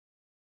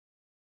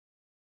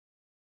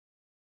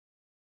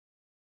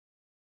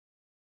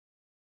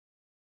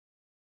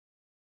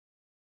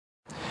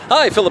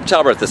Hi, Philip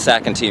Talbert, the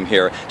Sackin Team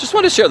here. Just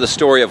want to share the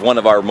story of one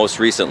of our most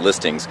recent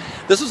listings.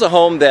 This was a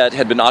home that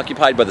had been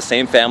occupied by the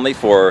same family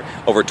for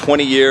over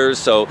 20 years,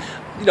 so,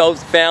 you know,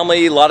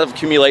 family, a lot of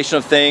accumulation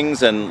of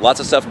things and lots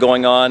of stuff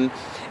going on.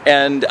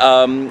 And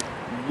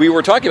we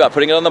were talking about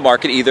putting it on the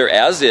market either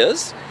as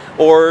is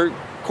or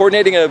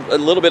coordinating a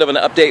little bit of an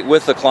update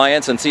with the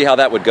clients and see how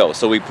that would go.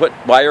 So we put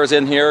buyers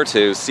in here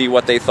to see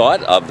what they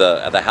thought of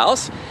the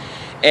house.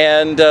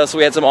 And so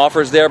we had some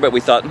offers there, but we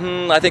thought,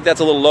 I think that's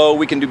a little low,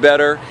 we can do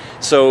better.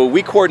 So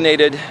we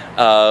coordinated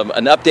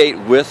an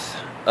update with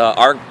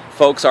our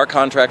folks, our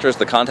contractors,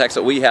 the contacts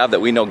that we have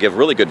that we know give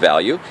really good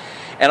value.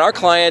 And our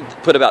client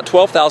put about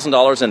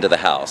 $12,000 into the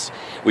house.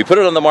 We put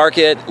it on the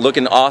market,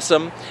 looking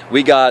awesome.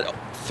 We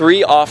got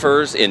 3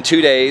 offers in 2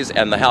 days,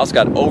 and the house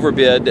got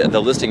overbid the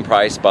listing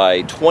price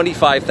by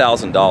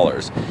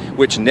 $25,000,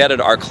 which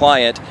netted our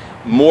client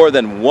more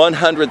than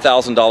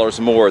 $100,000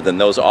 more than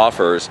those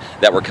offers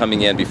that were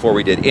coming in before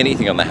we did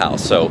anything on the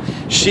house. So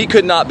she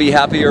could not be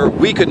happier,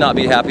 we could not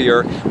be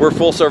happier. We're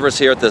full service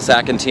here at the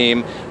Sackin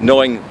Team,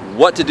 knowing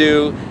what to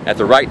do at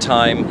the right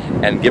time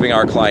and giving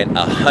our client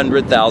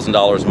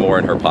 $100,000 more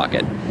in her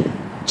pocket.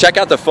 Check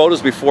out the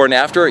photos before and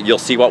after, you'll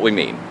see what we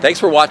mean. Thanks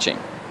for watching.